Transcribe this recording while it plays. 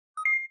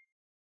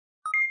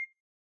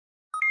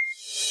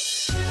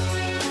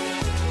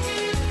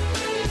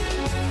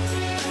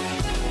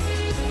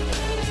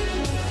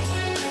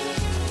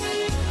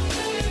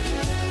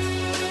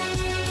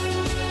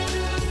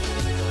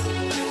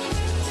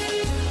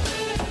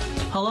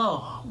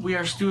Hello, we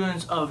are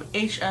students of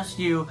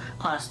HSU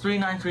Class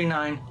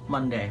 3939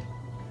 Monday.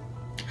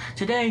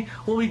 Today,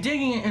 we'll be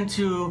digging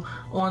into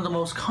one of the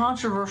most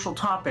controversial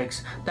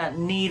topics that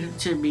need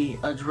to be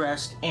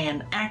addressed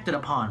and acted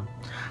upon: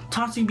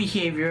 toxic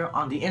behavior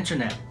on the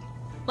internet.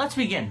 Let's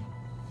begin.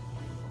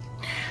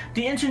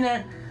 The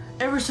internet,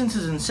 ever since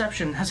its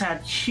inception, has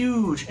had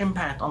huge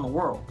impact on the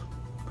world.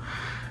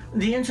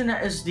 The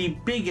internet is the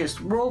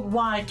biggest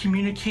worldwide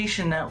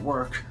communication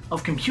network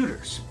of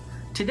computers.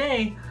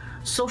 Today,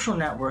 social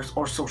networks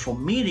or social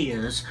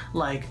medias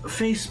like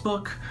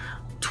Facebook,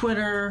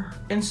 Twitter,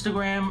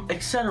 Instagram,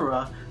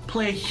 etc.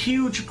 play a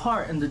huge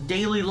part in the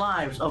daily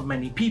lives of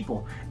many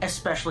people,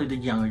 especially the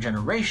younger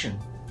generation.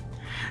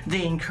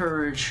 They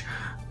encourage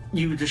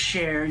you to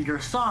share your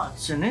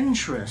thoughts and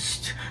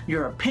interests,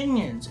 your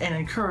opinions, and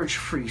encourage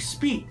free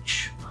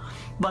speech.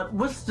 But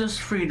with this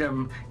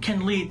freedom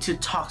can lead to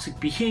toxic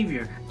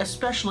behavior,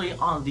 especially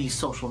on these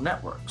social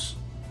networks.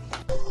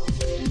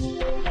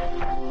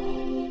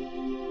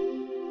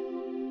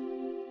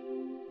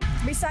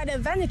 Besides the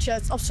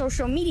advantages of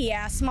social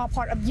media, a small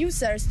part of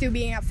users still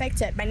being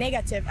affected by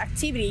negative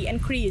activity and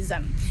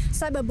criticism.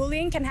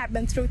 Cyberbullying can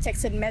happen through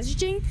text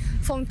messaging,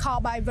 phone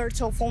call by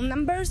virtual phone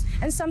numbers,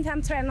 and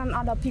sometimes threat on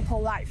other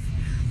people's life.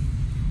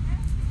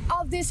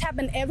 All this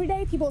happen every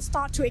day, people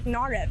start to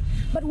ignore it.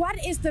 But what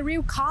is the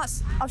real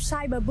cause of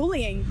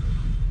cyberbullying?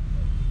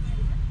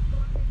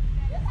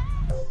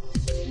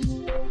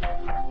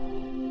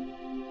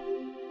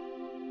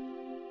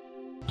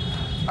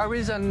 A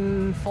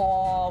reason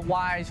for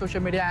why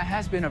social media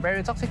has been a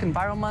very toxic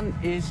environment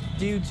is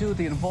due to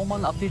the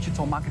involvement of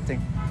digital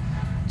marketing.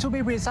 To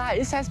be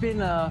precise, it has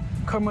been a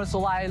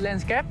commercialized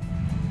landscape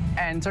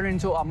and turned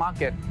into a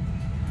market.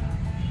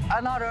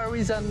 Another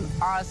reason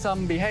are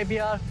some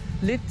behavior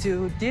lead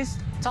to this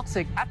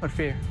toxic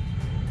atmosphere.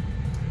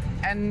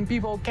 And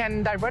people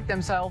can divert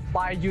themselves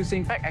by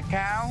using fake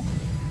accounts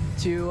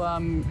to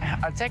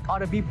attack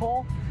other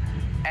people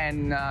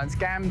and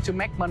scam to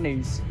make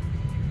money.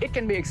 It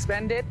can be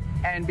expanded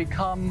and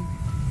become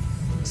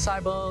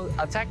cyber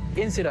attack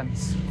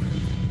incidents.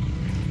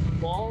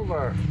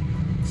 Moreover,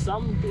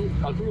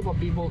 a group of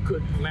people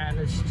could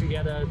manage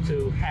together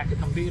to hack a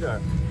computer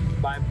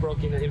by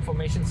breaking the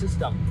information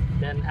system.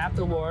 Then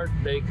afterward,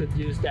 they could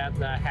use that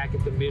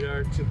hacked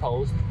computer to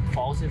post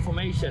false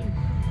information,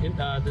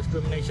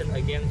 discrimination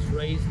against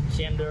race,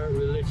 gender,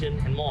 religion,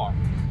 and more.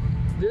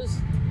 This,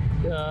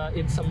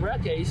 in some rare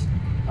case,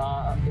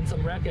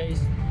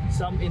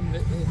 some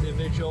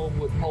individual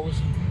would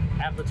post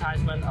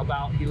advertisement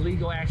about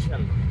illegal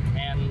action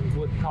and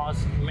would cause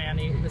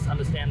many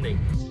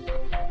misunderstandings.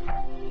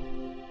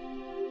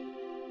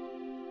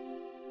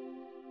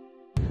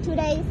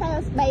 Today,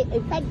 cyberspace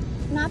affects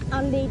not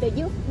only the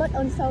youth but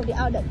also the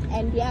adults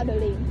and the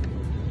elderly.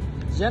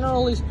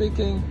 Generally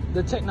speaking,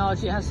 the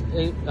technology has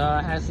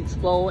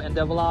exploded and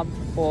developed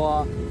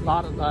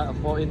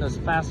in a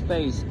fast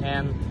pace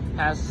and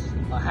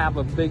have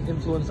a big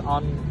influence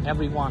on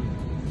everyone.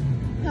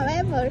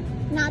 However,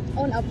 not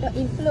all of the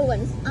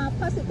influence are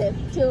positive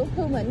to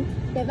human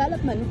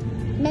development.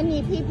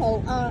 Many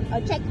people are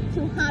attracted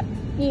to hard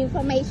new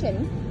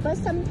information, but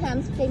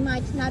sometimes they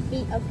might not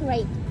be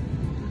accurate.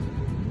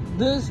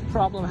 This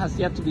problem has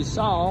yet to be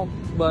solved,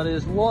 but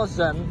is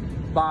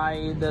worsened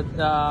by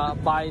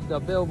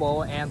the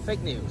billboard and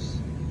fake news,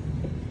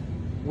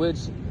 which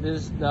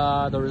is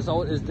the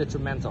result is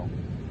detrimental.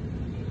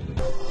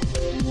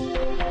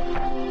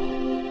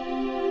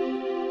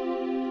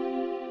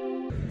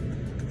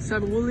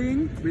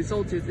 Cyberbullying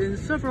resulted in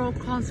several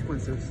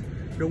consequences.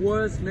 The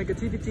word's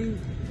negativity,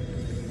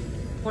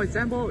 for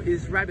example,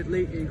 is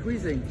rapidly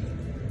increasing.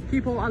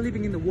 People are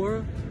living in a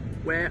world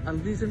where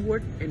unpleasant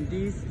words and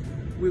deeds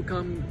will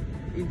come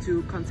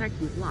into contact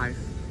with life.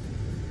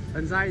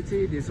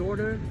 Anxiety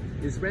disorder,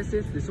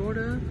 depressive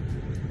disorder,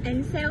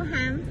 and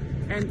self-harm,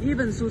 and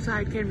even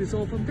suicide can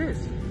result from this.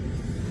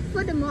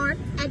 Furthermore,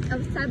 acts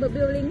of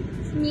cyberbullying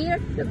smear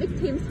the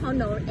victim's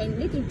honor and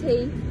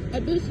dignity.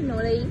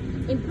 Additionally,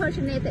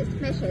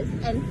 impersonated messages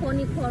and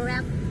phony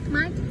rap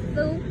might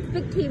fool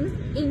victims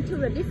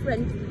into a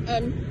different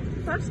and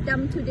force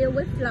them to deal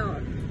with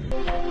flaws.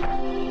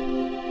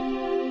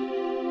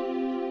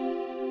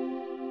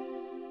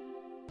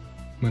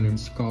 My name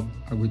is Scott.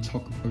 I will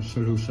talk about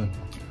solution.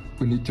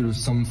 We need to do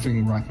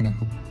something right now.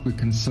 We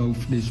can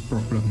solve this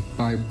problem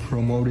by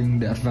promoting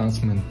the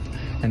advancement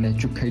and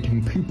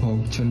educating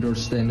people to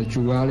understand the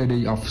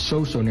duality of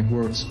social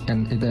networks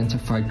and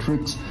identify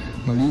tricks,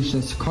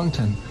 malicious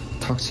content,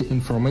 toxic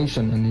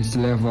information, and its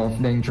level of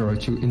danger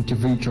to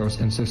individuals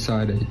and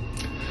society.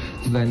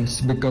 Then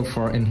speak up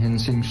for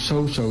enhancing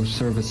social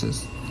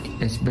services,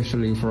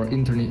 especially for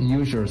internet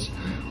users.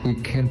 We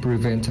can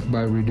prevent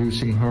by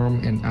reducing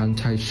harm and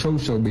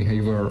antisocial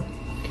behavior.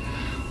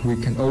 We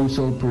can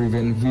also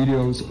prevent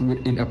videos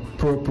with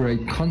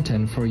inappropriate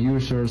content for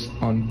users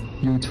on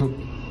YouTube,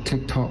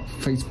 TikTok,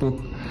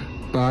 Facebook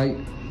by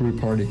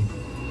reporting.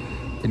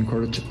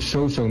 encourage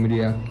social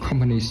media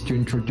companies to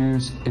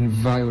introduce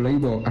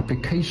inviolable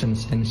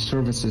applications and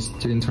services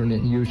to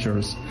internet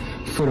users.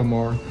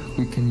 Furthermore,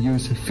 we can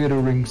use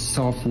filtering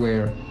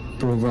software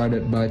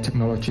provided by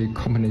technology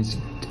companies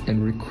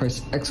and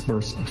request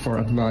experts for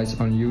advice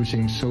on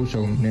using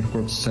social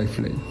networks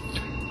safely.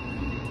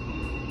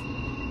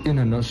 In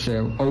a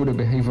nutshell, all the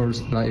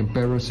behaviors like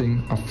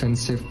embarrassing,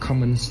 offensive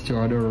comments to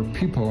other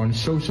people on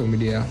social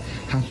media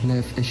have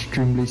left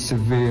extremely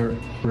severe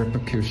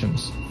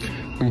repercussions.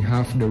 We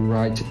have the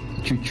right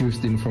to choose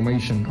the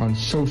information on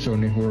social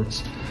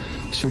networks,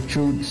 so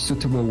choose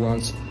suitable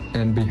ones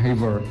and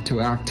behavior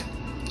to act.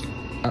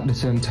 At the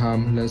same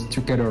time, let's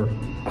together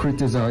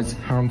criticize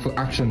harmful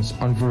actions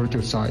on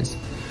virtual sites.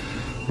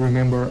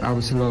 Remember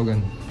our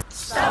slogan: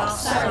 Stop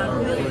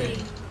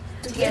cyberbullying.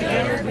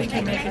 Together we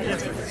can make a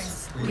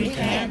difference. We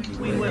can,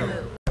 we will.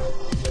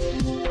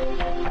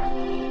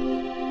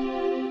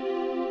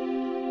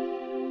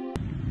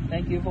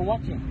 Thank you for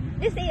watching.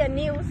 This is a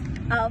news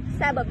of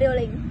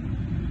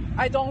cyberbullying.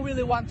 I don't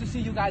really want to see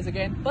you guys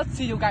again, but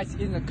see you guys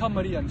in a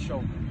comedian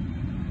show.